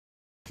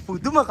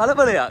පුදුම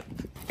කලබලයක්.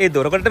 ඒ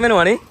දොරකඩට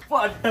මෙනවනේ.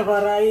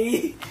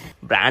 පට්ටපරයි.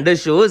 Branded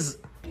shoes.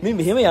 මේ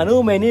මෙහෙම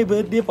යනවා මෑනේ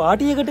බර්ත්ඩේ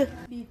පාටි එකට.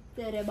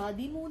 බිත්තර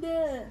බදිමුද?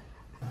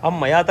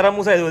 අම්මා යා තරම්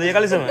මුසයිද ඔය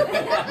කලිසම.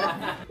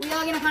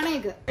 උයාගෙන කන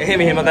එක.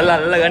 මෙහෙම කරලා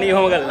අල්ල ගනි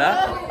ඔහම කරලා.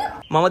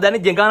 මම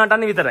දන්නේ ජෙගා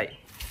නටන්නේ විතරයි.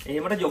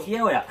 එහෙමට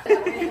ජොකියා ඔයා.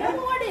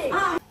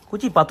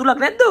 කුචි පතුලක්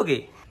නැද්ද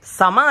ඔගේ?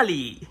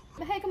 සමාලි.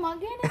 මේක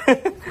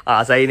මගේනේ.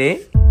 ආසයිනේ.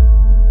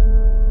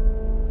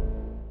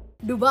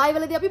 ඩුබායි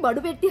වලදී අපි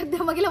බඩු පෙට්ටියක්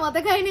දැම්ම කියලා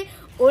මතකයිනේ.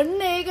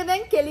 ඔන්න ඒක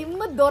දැන් කෙලින්ම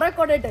දොර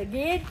කොටට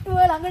ගේට්ටුව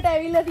ළඟට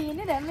ඇවිල්ලා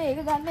තියෙන්නේ. දැන්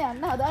මේක ගන්න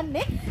යන්න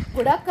හදන්නේ.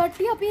 ගොඩක්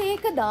කට්ටිය අපි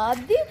ඒක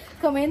දාද්දි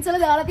කමෙන්ට්ස්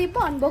වල දාලා තිබ්බ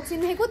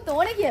අන්බොක්සින් එකකුත්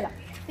ඕනේ කියලා.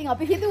 ඉතින්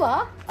අපි හිතුවා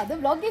අද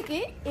vlog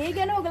එකේ ඒ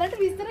ගැන ඔයගලන්ට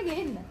විස්තර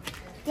ගේන්න.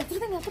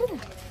 යතුරුද?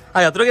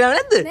 යතුරු ගෙනාවේ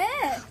නැද්ද?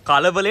 නෑ.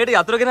 කලබලයට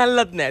යතුරු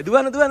ගෙනල්ලත් නෑ.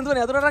 දුවන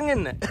යතුරු අරන්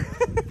එන්න.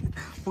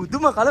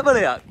 පුදුම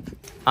කලබලයක්.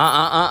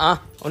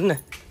 ඔන්න.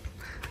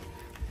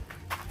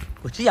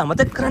 කුචි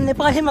අමතක කරන්න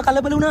එපා එහෙම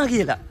කලබල වුණා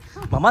කියලා.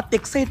 මමත්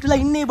එක්සයිට් වෙලා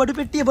ඉන්නේ බඩු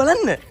පෙට්ටිය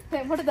බලන්න.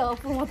 මට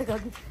දාපු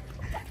මතකද?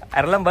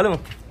 අරලම් බලමු.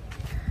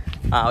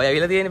 ඔය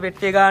ඇවිල්ලා තියෙන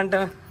පෙට්ටිය ගන්නට.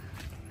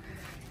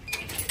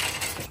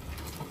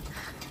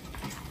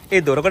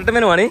 ඒ දොරකඩට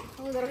මෙනවනේ.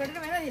 ඔව් දොරකඩට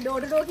මෙනවා.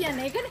 ඩෝඩ ඩෝ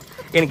කියන්නේ ඒකනේ.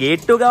 කියන්නේ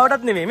ගේට්ටුව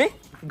ගාවටත් නෙමෙයි මේ.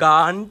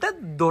 ගාන්ට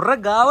දොර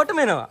ගාවට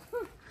මෙනවා.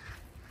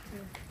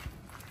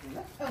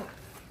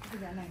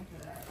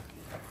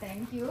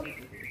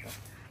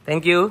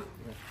 Thank you.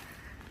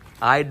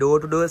 ආයි ඩෝර්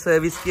ටු ඩෝර්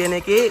සර්විස් කියන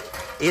එකේ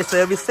ඒ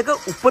සර්විස් එක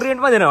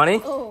උපරිමටම දෙනවනේ.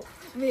 ඔව්.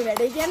 මේ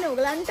වැඩේ කියන්නේ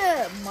ඔයගලන්ට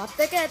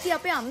මතක ඇති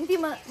අපේ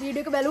අන්තිම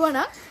වීඩියෝ එක බැලුවා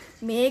නම්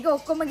මේක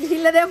ඔක්කොම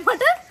ගිහිල්ලා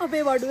දැම්මට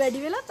අපේ වඩු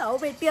වැඩි වෙලා තව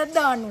පෙට්ටියක්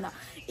දාන්න උනා.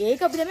 ඒක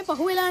අපි දැන්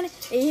පහු වෙලානේ.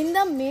 ඒ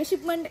හින්දා මේ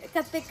ෂිප්මන්ට්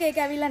එකත් එක්ක ඒක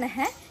ඇවිල්ලා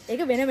නැහැ.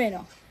 ඒක වෙන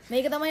වෙනවා.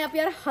 මේක තමයි අපි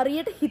අර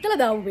හරියට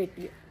හිතලා දාපු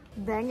පෙට්ටිය.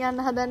 දැන්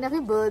යන්න හදන්නේ අපි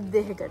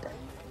බර්ත්ඩේ එකට.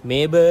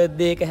 මේ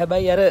බර්ත්ඩේ එක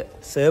හැබැයි අර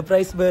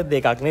සර්ප්‍රයිස් බර්ත්ඩේ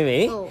එකක්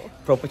නෙවෙයි.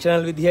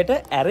 ප්‍රොෆෙෂනල් විදිහට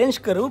ඇරේන්ජ්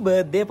කරපු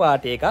බර්ත්ඩේ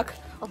පාටි එකක්.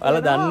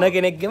 ඔයාලා දන්න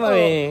කෙනෙක්ගෙම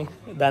මේ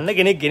දන්න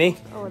කෙනෙක්ගේනේ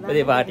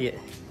බර්ත්ඩේ පාටිය.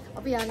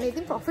 අපි යන්නේ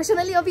ඉතින්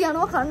ප්‍රොෆෙෂනලි අපි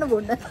යනවා කන්න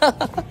බොන්න.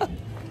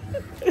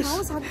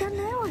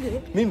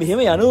 මේ මෙහෙම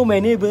යනවා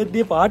මෑනේ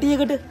බර්ත්ඩේ පාටි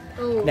එකට.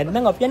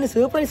 නැත්නම් අපි යන්නේ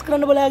සර්ප්‍රයිස්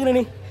කරන්න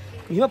බලාගෙනනේ.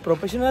 මෙහෙම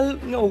ප්‍රොෆෙෂනල්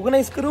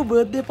ඕගනයිස් කරපු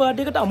බර්ත්ඩේ පාටි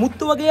එකට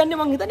අමුත්තු වගේ යන්නේ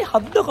මං හිතන්නේ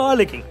හද්ද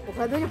කාලෙකින්.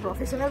 මොකද මේ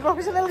ප්‍රොෆෙෂනල්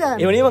ගන්න.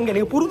 ඒ වනේ මං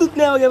කියන්නේ පුරුදුත්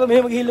නෑ වගේ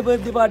මෙහෙම ගිහිල්ලා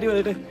බර්ත්ඩේ පාටි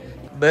වලට.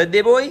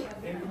 Birthday boy.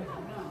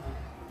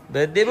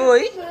 Birthday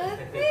boy.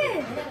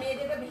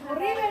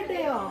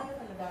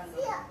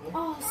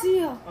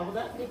 සියා.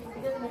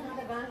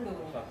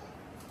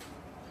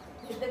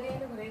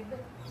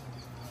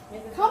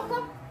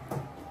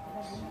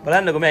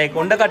 බලන්නකෝ මේ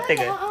කොණ්ඩ කට්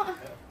එක.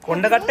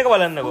 කොණ්ඩ කට් එක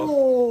බලන්නකෝ.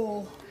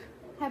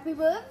 Happy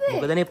birthday.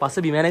 මොකද මේ පස්ස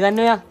බිම යන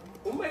ගන්න ඔයා.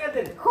 උම්ම එකක්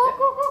දෙන්න. කෝ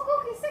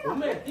කිස් එක.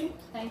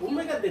 උම්ම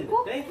එකක් දෙන්න.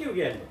 Thank you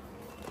කියන්නේ.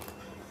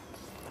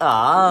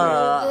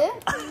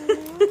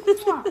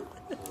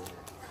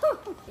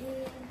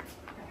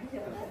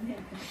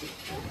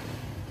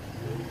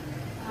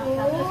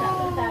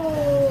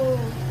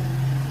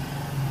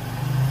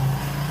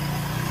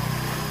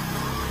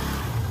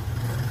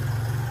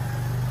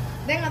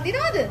 දැන්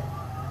අදිනවද?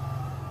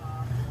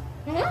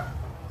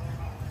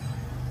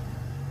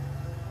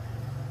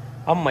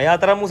 අම්මා යා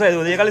තරම් මුසයිද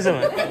ඔය කලිසම.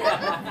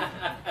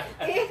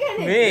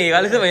 මේ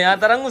කලිසම යා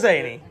තරම්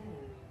මුසයිනේ.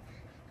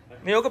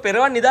 මේ ඔක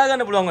පෙරවන් නිදා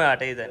ගන්න පුළුවන්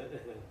ඔයාට ඒ දැන්.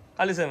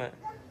 කලිසම.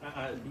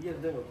 බියර්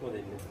දැන් ඔක්කොම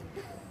දෙන්න.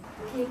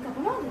 කේක්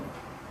කපනවද?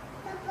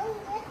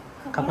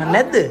 කපන්න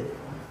නැද්ද?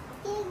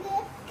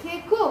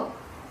 කේකෝ.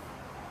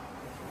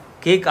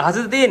 කේක්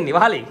අහසද තියෙන්නේ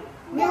වහලේ?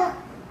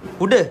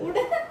 උඩ.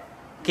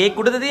 කේක්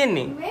උඩද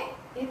තියෙන්නේ? මේ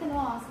එතන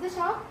ආස්ද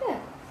ෂාක්ට?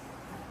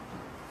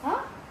 හා?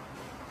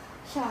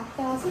 ෂාක්ට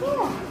ආසද?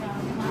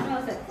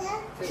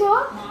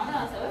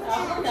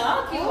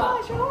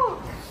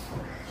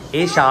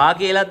 ඒ ෂා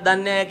කියලාත්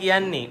දන්නේ නැහැ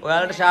කියන්නේ.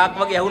 ඔයාලට ෂාක්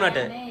වගේ ඇහුණට.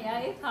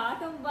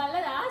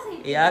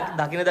 එයා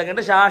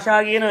දකින්නට ෂා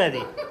කියනවා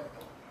ඇති.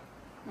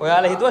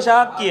 ඔයාලා හිතුවා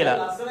ෂාක් කියලා.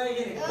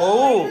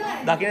 ඔව්.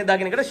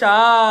 දකින්නකට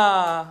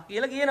ෂා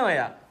කියලා කියනවා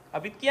එයා.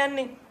 අපිත්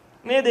කියන්නේ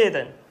නේද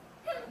ඒතන්?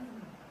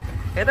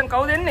 ඒතන්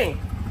කවුද එන්නේ?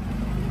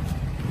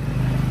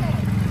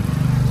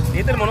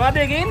 ඒතන් මොනවද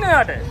ඒ ගේන්නේ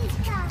ඔයාට?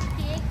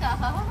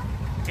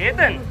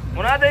 ඒතන්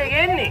මොනවද ඒ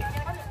ගේන්නේ?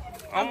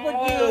 අම්මෝ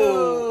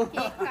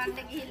කේක් කන්න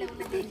ගිහිල්ලා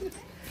උනේ.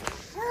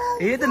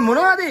 ඒතන්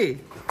මොනවද?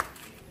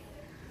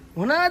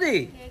 මොනවද?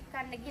 කේක්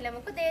කන්න ගිහලා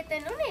මොකද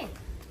ඒතන උනේ?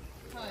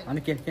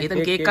 අනේ ඒතන්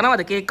කේක්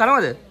කනවද? කේක්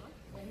කනවද?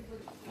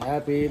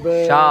 Happy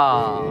birthday.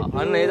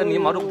 ෂා අන්න ඒතන්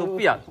මේ මරු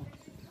තොප්පියක්.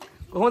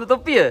 කොහොමද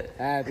තොප්පිය?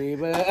 Happy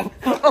birthday.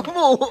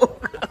 අම්මෝ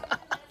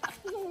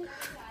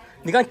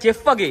නිකන් චෙෆ්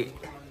වගේ.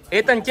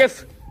 ඒතන් චෙෆ්.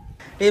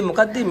 ඒ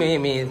මොකද්ද මේ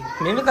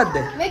මොකද්ද?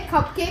 මේ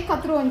කප් කේක්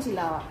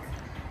කතරොන්චිලාවක්.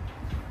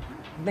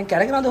 දැන්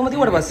කැරගෙනවද කොහමද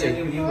ඊට පස්සේ?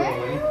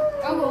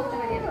 ඔව්.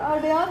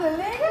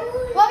 අඩියාදලේ.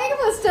 වගේ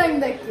ෆස්ට් ටයිම්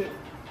දැක්කේ.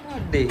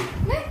 අඩේ.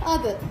 නේ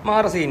ආද.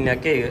 මාර සීන්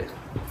එකක් ඒක.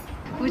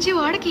 පුචි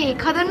වාඩ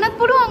කේක් හදන්නත්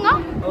පුළුවන් ආ?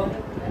 ඔව්.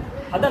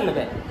 හදන්න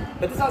බෑ.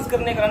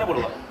 ප්‍රතිසංස්කරණය කරන්න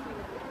පුළුවන්.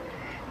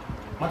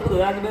 මතකද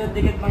ඔයාගේ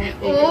බර්ත්ඩේ එකෙත් මම ඒක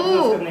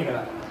ප්‍රතිසංස්කරණය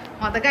කරා.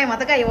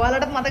 මතකයි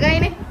ඔයාලටත්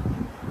මතකයිනේ.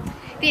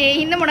 ඉතින් ඒ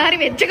හින්දා මොන හරි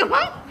වෙච්ච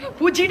ගමන්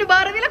පුචිට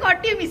බාර දීලා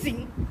කට්ටිය මිසින්.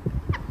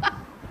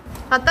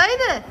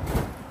 හතයිද?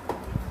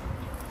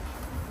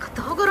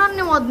 කතා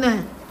කරන්නේවත්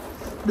නැහැ.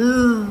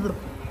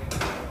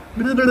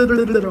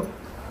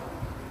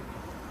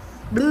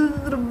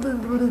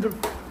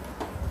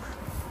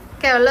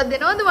 කැවල්ලක්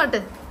දෙනවද මට?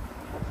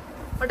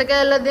 මට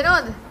කැවල්ලක්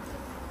දෙනවද?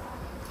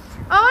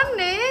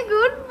 අනේ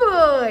good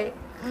boy.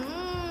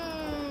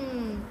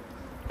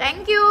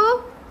 Thank you.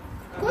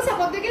 කො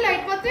සපොත් එකේ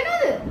ලයිට් පත්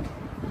වෙනවද?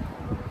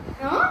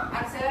 හා?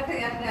 අක්ෂරට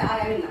යන්න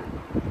ආයෙවිලා.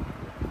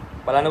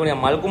 බලන්නකො නිකන්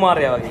මල්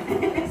කුමාරයා වගේ.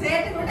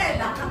 සේට කොට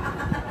එලා.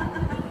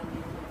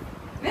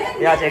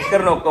 එයා චෙක්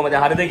කරන ඔක්කොම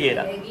දැන් හරිද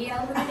කියලා.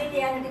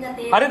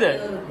 හරිද?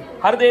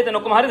 හරිද ඒතන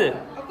ඔක්කොම හරිද?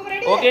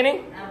 ඕකේ නේ?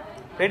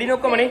 රෙඩි නේ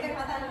ඔක්කොම නේ?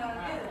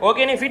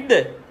 ඕකේ නේ ෆිට්ද?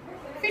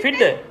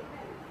 ෆිට්ද?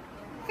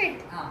 ෆිට්.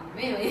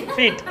 මේ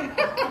ෆිට්.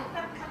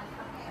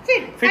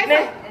 ෆිට්. ෆිට්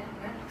නේ?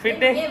 ෆිට්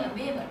නේ?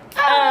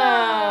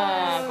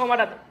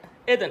 කොහමද?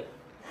 ඒතන.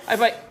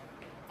 අයිෆයි.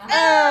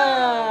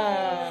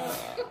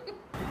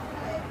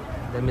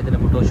 දැන් මෙතන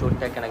ෆොටෝ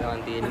ෂූට් එකක් කරන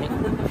ගමන් තියෙන්නේ.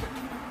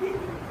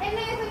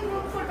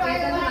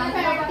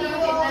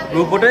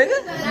 ගෲප් ෆොටෝ එක?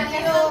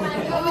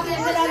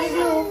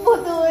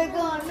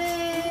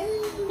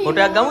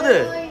 ෆොටෝ එකක් ගමුද?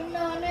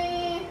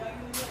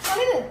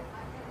 හරිද?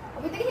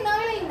 අපිත් එක hina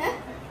වෙලා ඉන්න.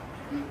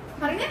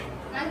 හරිනේ?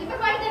 නංගිපා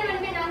පාඩි දෙන්න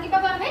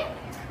නංගිපා පාන්නේ.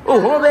 ඔව්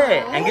හොම බෑ.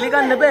 ඇඟිලි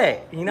ගන්න බෑ.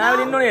 hina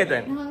වෙලා ඉන්න ඕනේ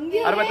එතන.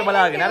 අර පැත්ත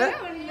බලාගෙන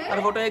අර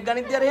ෆොටෝ එක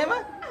ගනිද්දි අර එහෙම.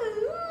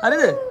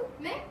 හරිද?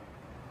 නේ?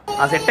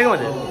 සෙට්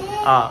එකමද?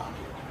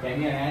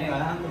 කැමියා නෑනේ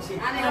වලහන් මිෂි.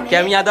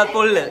 කැමියා අදත්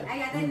පොල්ල. ඒකවත්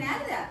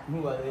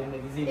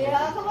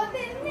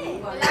එන්නේ.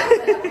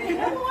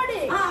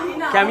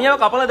 කැමියාව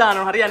කපලා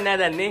දානවා හරියන්නේ නැහැ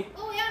දැන් නේ.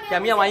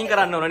 කැමියා වයින්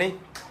කරන්න ඕනනේ.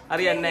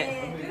 හරියන්නේ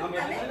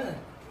නැහැ.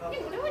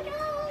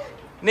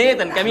 නේ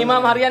එතන කැමියා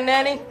මාම හරියන්නේ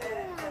නැහැ නේ.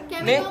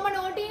 කැමියා මාම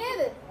නෝටි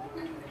නේද?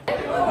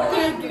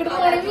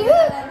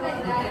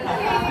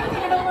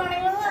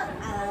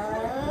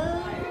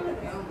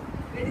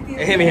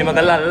 මෙහෙම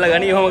කරලා අල්ල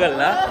ගනි ඔහොම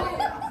කරලා.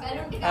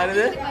 හරිද?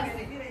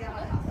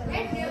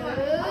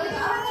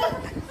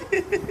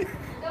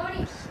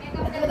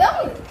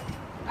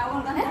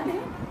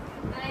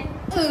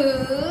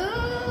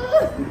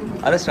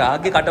 අර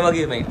ශ්‍රාග්ගේ කට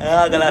වගේමයි.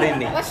 ගල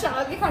අරින්නේ. ඔය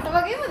ශ්‍රාග්ගේ කට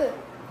වගේමද?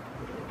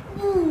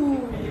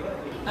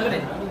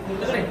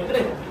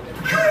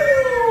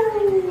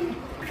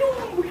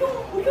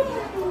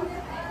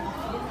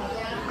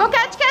 Go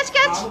catch.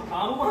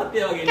 ආමු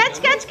මහත්තයා වගේ.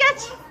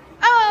 Catch.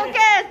 Oh,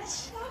 catch.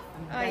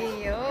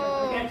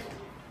 අයියෝ.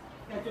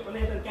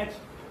 catch.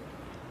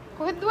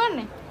 කොහෙද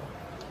දුවන්නේ?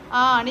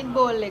 අනිත්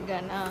බෝල් එක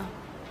ගන්න.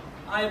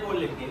 ආයෙ බෝල්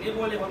එක තියෙන. ඒ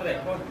බෝල් එක හොඳයි.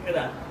 පොට් එක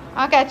දාන්න.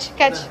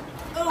 catch.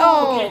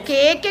 Oh,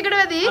 කේක් එකට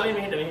වැදී. ආවේ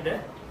මෙහෙට.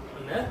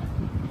 ඔන්න.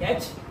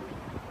 catch.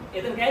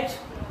 එතන catch.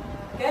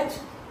 catch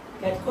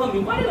කොහොම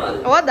මිපරිනවද?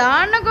 ඔය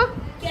දාන්නකෝ.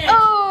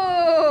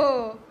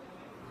 Oh.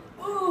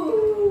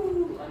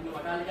 අන්න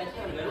වටාලේ catch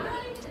කරනවා.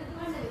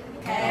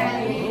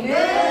 Happy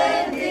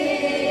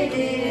birthday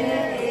dear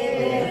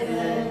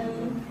Aaron.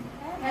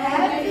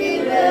 Happy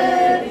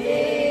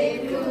birthday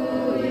to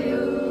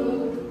you.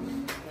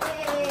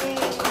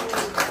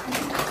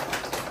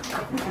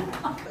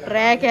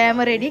 රෑ කෑම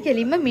රෙඩි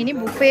කෙලින්ම මිනි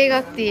බුෆේ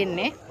එකක්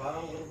තියෙන්නේ.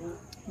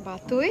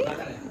 බතුයි.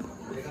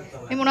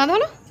 මේ මොනවද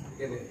වල?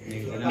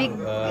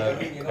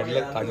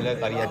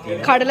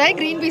 කඩලයි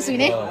ග්‍රීන් පීස්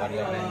විනේ.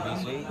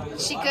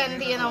 චිකන්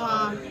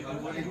තියෙනවා.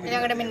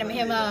 ඊළඟට මෙන්න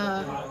මෙහෙම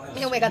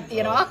එකක්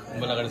තියෙනවා.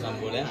 උඹලකට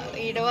සම්පූර්ණ.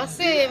 ඊට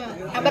පස්සේ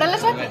ඇඹරල්ලා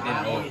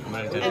චට්නි.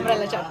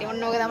 ඇඹරල්ලා චට්නි.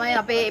 ඔන්න ඕක තමයි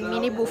අපේ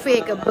මිනි බුෆේ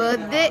එක.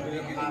 බර්ත්ඩේ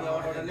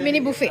මිනි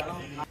බුෆේ.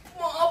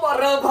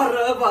 බර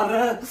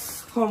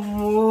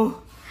අම්මෝ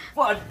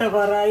පට්ට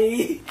බරයි.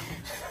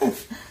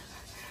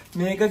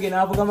 මේක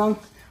ගෙනාපු ගමන්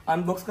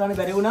අන්බොක්ස් කරන්න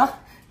බැරි වුණා.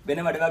 වෙන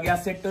වැඩ වගේක්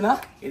සෙට් වුණා.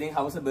 ඉතින්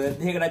හවස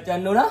බර්ත්ඩේ එකකට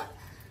යන්න උනා.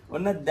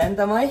 ඔන්න දැන්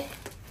තමයි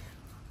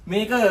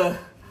මේක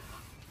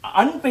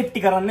අන්පෙට්ටි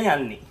කරන්න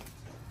යන්නේ.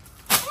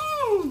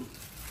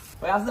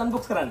 ඔයාස්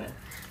අන්බොක්ස් කරන්න.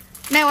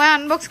 නෑ ඔය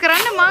අන්බොක්ස්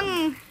කරන්න මං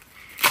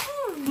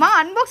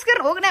අන්බොක්ස්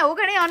කරන ඕක නෑ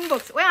ඕකනේ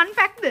අන්බොක්ස්. ඔය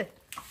අන්පැක්ද?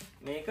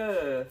 මේක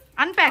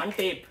අන්පැක්.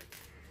 අන්ටේප්.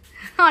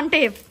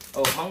 අන්ටේප්.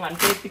 ඔව් මං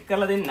අන්ටේප් ටික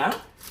කරලා දෙන්න.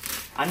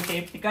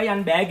 අන්ටේප් ටිකයි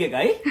අන් බෑග්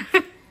එකයි.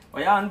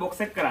 ඔයා අන්බොක්ස්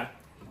එක කරන්න.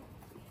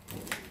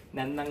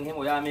 නැත්නම් එහෙම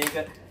ඔයා මේක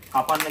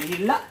කපන්න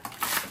ගිහිල්ලා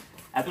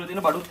ඇතුළේ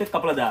තියෙන බඩුත් එක්ක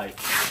කපලා දාවි.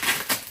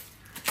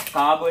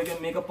 කාගෝ එකෙන්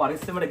මේක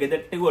පරිස්සමට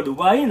ගෙදරට එවුවා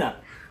ඩුබායි නා.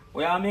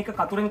 ඔයා මේක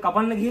කතුරෙන්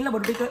කපන්න ගිහිල්ලා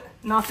බඩු ටික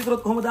නාස්ති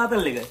කරොත් කොහොමද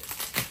ආතල් එක?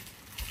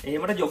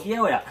 එහෙමට ජොකිය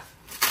ඔයා.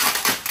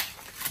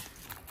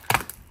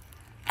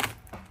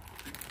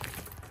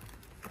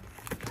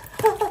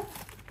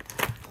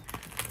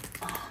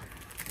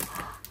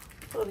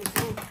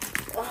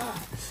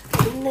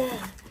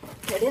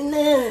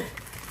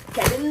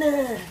 කැඩෙන්න.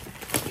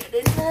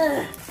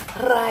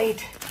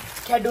 රයිට්.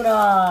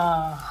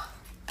 කැඩුනා.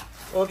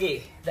 ඕකේ.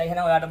 දැන්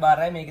එහෙනම් ඔයාට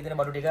බාරයි මේකේ තියෙන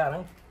බඩු ටික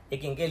අරන්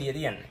එකින් එළිය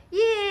තියන්න.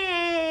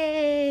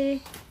 යේ.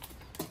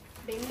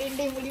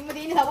 ඩින් මුලින්ම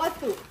තියෙන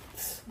සපත්තු.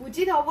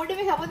 බුචි තව පොඩ්ඩක්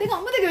මේ සපත්තු දෙක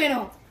අම්මදක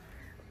වෙනවා.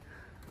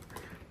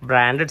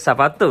 branded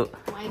සපත්තු.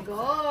 My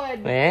god.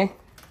 මේ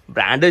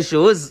branded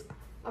shoes.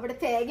 අපිට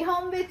තෑගි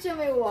හම්බෙච්ච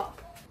මෙව්වා.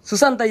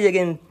 සුසන්ත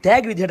අයියගෙන්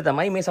ටැග් විදිහට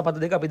තමයි මේ සපත්තු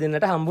දෙක අපි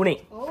දෙන්නට හම්බුනේ.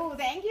 ඔව්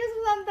thank you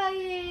සුසන්ත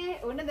අයියේ.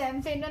 ඔන්න දැන්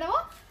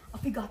පෙන්නනවා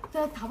අපි ගත්ත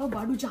තව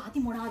බඩු ಜಾති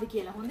මොනවාද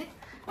කියලා. හොඳේ.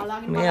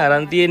 බලාගෙන මේ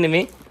අරන් තියෙන්නේ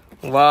මේ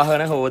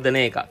වාහන හොදන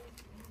එකක්.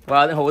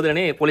 වාහන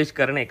හොදන්නේ පොලිෂ්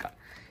කරන එකක්.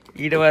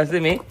 ඊට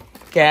පස්සේ මේ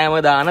කෑම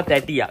දාන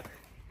තැටියක්.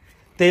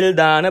 තෙල්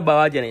දාන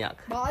භාජනයක්.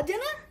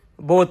 භාජන?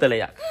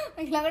 බෝතලයක්.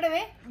 ඊළඟට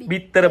මේ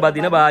බිත්තර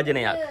බදින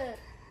භාජනයක්.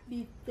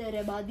 බිත්තර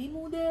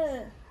බදිමුද?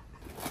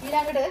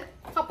 ඊළඟට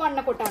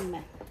කපන්න කොටන්න.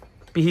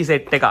 පිහි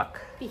සෙට් එකක්.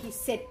 පිහි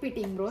සෙට්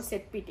පිටින් බ්‍රෝ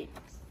සෙට් පිටින්.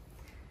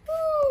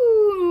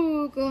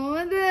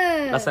 කොහොමද?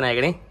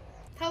 ලස්සනයිනේ.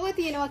 තව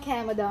තියෙනවා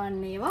කෑම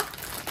දාන්න ඒවා.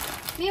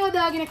 මේව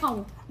දාගෙන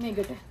කමු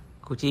මේකට.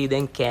 කුචි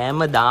දැන් කෑම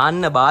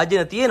දාන්න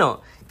භාජන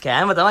තියෙනවා.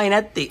 කෑම තමයි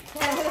නැත්තේ.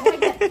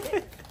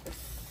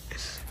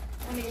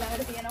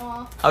 ඊළඟට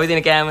තියෙනවා අපි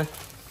දෙන කෑම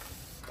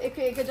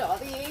එක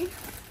ಜಾති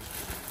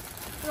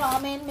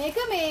රාමෙන් මේක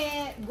මේ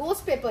ගෝස්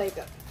පෙපර් එක.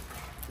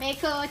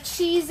 මේක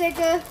චීස් එක.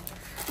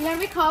 ඊළඟ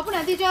මේ කාපු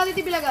නැති ಜಾති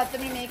තිබිලා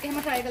ගත්තා. මේක එහෙම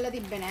try කරලා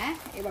තිබ්බේ නෑ.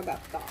 ඒව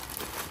ගත්තා.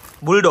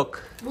 බුල්ඩොග්.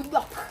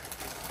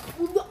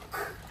 බුද්දක්.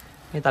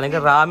 මේ තනික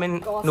රාමෙන්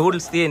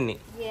නූඩල්ස් තියෙන්නේ.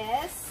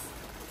 Yes.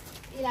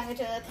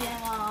 ඊළඟට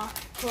තියෙනවා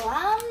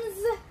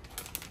clams.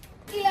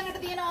 ඊළඟට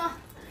තියෙනවා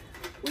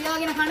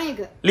උයාගෙන කන එක.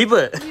 ලිප.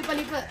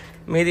 ලිප.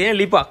 මේ තියෙන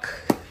ලිපක්.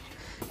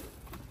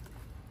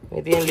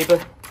 මේ තියෙන ලිප.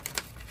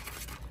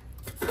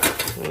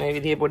 මේ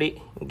විදිහේ පොඩි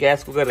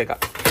ගෑස් කුකර් එකක්.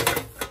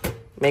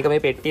 මේක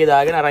මේ පෙට්ටිය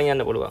දාගෙන අරන්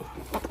යන්න පුළුවන්.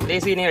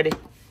 ලේසියිනේ වැඩේ.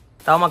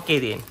 තවමක් කේ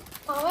තියෙන්නේ.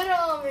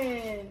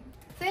 පවරාමෙන්.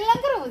 ශ්‍රී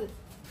ලංකාවද?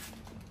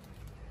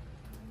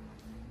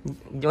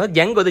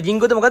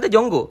 ජෙන්ගෝද මොකද්ද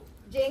ජොංගෝ?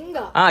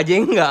 ජෙන්ගා.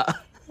 ජෙන්ගා.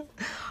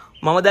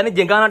 මම දන්නේ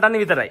ජෙන්ගා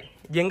නටන්න විතරයි.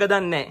 ජෙන්ග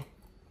දන්නේ නැහැ.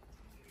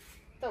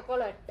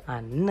 චොකලට්.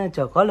 අන්න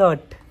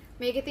චොකලට්.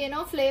 මේකේ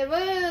තියෙනවා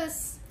flavors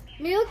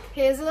milk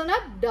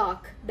hazelnut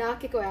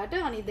dark එක ඔයාට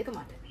අනිත් දෙක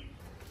මට.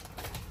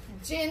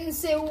 ජෙන්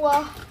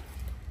සෙව්වා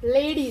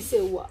lady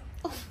සෙව්වා.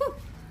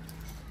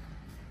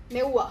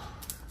 මෙව්වා.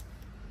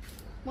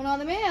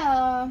 මොනවද මේ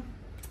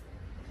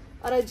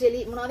අර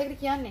ජෙලි මොනවද ඒකට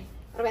කියන්නේ?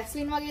 අර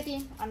වැස්ලින් වගේ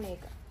තියෙන අන්න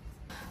ඒක.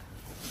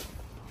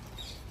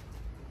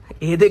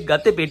 ඒ දෙක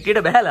ගත්තේ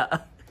පෙට්ටියට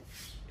බහැලා.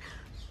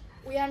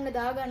 උයන්න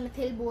දාගන්න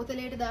තෙල්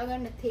බෝතලයට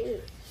දාගන්න තෙල්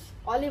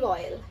olive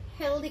oil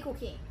healthy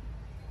cooking.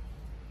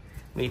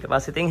 ඊට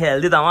පස්සේ ඉතින්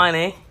හෙල්දි තමයි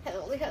නේ.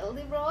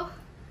 healthy bro.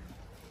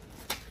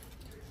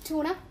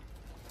 tuna.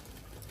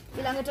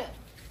 ඊළඟට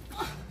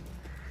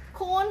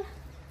corn.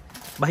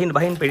 බහින්න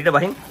පෙට්ටියට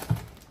බහින්න.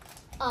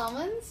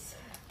 almonds.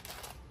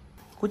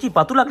 කුචි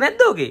පතුලක්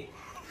නැද්ද ඔගේ?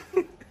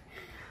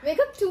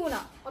 මේක tuna.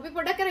 අපි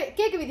පොඩක් කර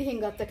කේක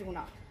විදිහින් ගත්ත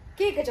tuna.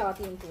 කේක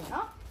જાතියෙන්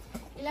tuna.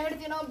 ඊළඟට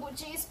තියෙනවා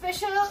Buchi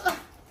special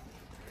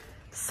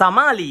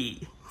සමාලි.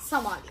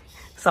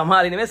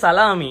 සමාලි නෙමෙයි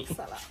සලාමි.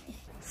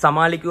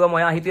 සමාලි කිව්වම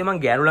ඔයා හිතුවේ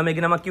මං ගෑනු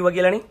ළමයිගේ නමක් කිව්වා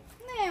කියලානේ.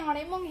 නෑ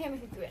අනේ මං එහෙම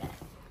හිතුවේ නෑ.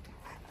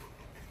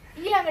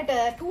 ඊළඟට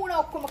tuna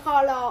ඔක්කොම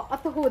කාලා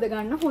අත හොද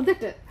ගන්න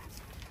හොඳට.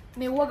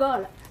 මෙව්ව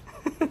ගාලා.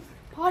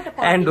 පාට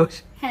hand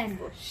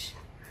wash.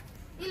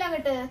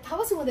 ඊළඟට තව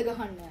සුවඳ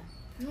ගහන්න.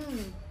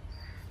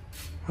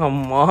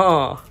 අම්මා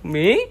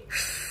මේ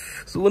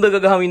සුවඳක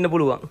ගහම ඉන්න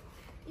පුළුවන්.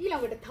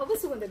 ඊළඟට තව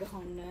සුවඳ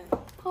ගහන්න.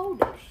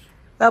 powder.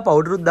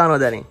 පවුඩරුත්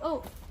දානවා දැනේ. ඔව්.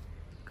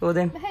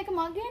 කොහෙන්ද? මේක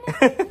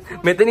මගේනේ.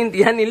 මෙතනින්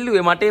තියන්න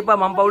ඉල්ලුවේ මට එපා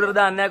මම පවුඩර්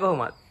දාන්නේ නැහැ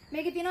කොහොමද?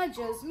 මේකේ තියෙනවා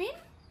jasmine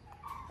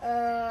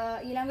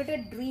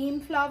ඊළඟට dream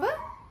flower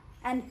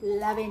and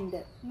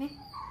lavender මේ.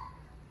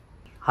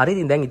 හරි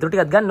ඉතින් දැන් ඊටු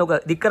ටිකක් ගන්න ඕක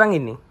දික් කරන්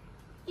ඉන්නේ.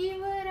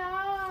 ඉවරයි.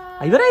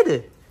 ඉවරයිද?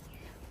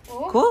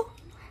 ඔව්. කො?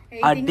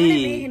 අඩි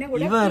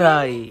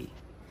ඉවරයි.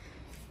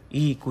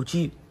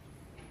 කුචි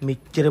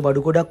මෙච්චර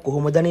බඩු ගොඩක්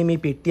කොහොමද මේ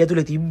පෙට්ටිය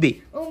ඇතුලේ තිබ්බේ?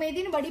 ඔව් මේ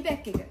දින බඩි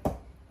පැක් එක.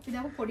 අපි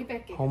දාපු පොඩි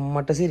පැක් එක.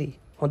 අම්මට සිරි.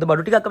 හොඳ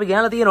බඩු ටිකක් අපි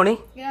ගෙනලා තියෙනෝනේ.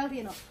 ගෙනලා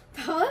තියෙනවා.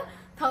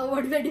 තව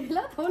බඩු වැඩි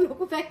වෙලා තව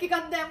ලොකු පැක් එකක්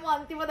දැම්ම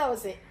අන්තිම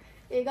දවසේ.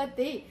 ඒකත්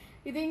එයි.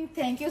 ඉතින්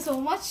thank you so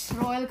much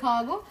Royal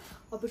Cargo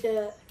අපිට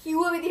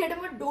කිව්ව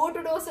විදිහටම door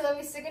to door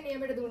service එක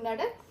නියමයට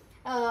දුන්නාට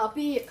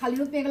අපි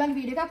කලිනුත් මේගොල්ලන්ගේ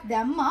වීඩියෝ එකක්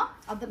දැම්මා.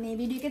 අද මේ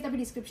වීඩියෝ එකෙත්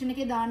අපි description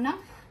එකේ දාන්නම්.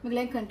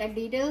 මේගොල්ලන්ගේ contact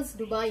details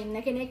Dubai ඉන්න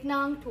කෙනෙක්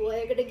නම් tour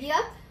එකට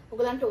ගියත්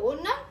ඔයගලන්ට ඕන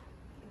නම්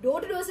door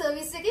to door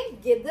service එකෙන්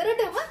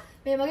ගෙදරටම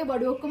මේ වගේ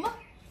බඩු ඔක්කොම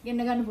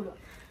ගෙන්න ගන්න පුළුවන්.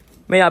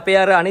 මේ අපේ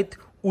අර අනිත්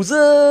උස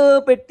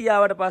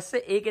පෙට්ටියාවට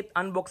පස්සේ ඒකෙත්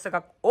අන්බොක්ස්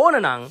එකක් ඕන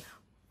නම්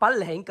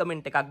පල්ලෙහින්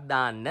කමෙන්ට් එකක්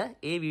දාන්න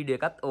ඒ වීඩියෝ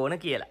එකත් ඕන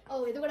කියලා.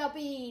 ඔව් එතකොට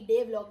අපි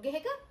ඩේ vlog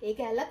එකක ඒක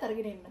ඇල්ලත්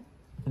අරගෙන එන්න.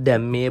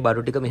 දැන් මේ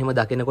බඩු ටික මෙහෙම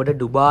දකිනකොට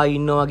ඩුබායි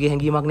ඉන්නවා වගේ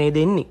හැඟීමක් නේද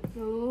එන්නේ?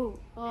 ඔව්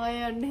ආය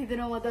යන්න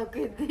හිතනවා මතක්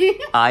වෙද්දී.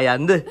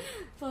 ආයන්ද?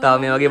 තාම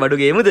මේ වගේ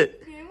බඩු ගේමුද?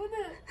 ගේමුද?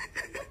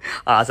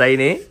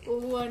 ආසයිනේ.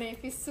 ඔව් අනේ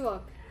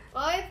පිස්සුවක්.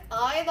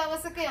 ආය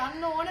දවසක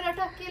යන්න ඕන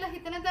රටක් කියලා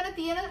හිතන තැන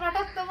තියෙන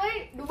රටක් තමයි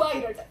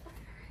ඩුබායි රට.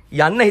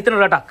 යන්න හිතන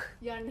රටක්.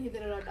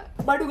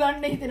 බඩු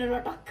ගන්න හිතන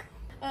රටක්.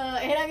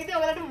 එහෙනම් ඉතින්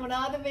ඔයාලට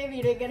මොනවාද මේ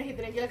වීඩියෝ එක ගැන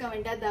හිතන්නේ කියලා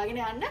කමෙන්ට් එකක් දාගෙන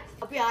යන්න.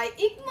 අපි ආයි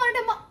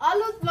ඉක්මනටම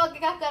අලුත් vlog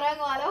එකක් කරන්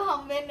ඔයාලව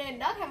හම් වෙන්න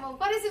එන්න. හැමෝම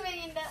පරිස්සමෙන්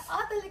ඉන්න.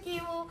 ආතල්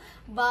කියමු.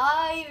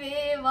 බයි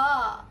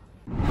වේවා.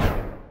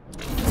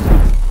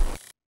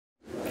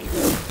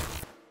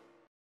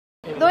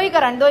 දොයි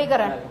කරන්න දොයි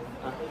කරන්න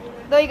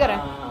දොයි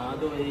කරන්න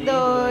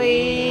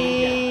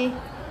දොයි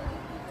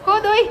කො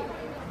දොයි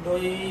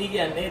දොයි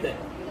කියන්නේ නේද?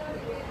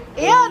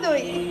 එයා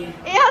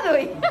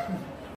දොයි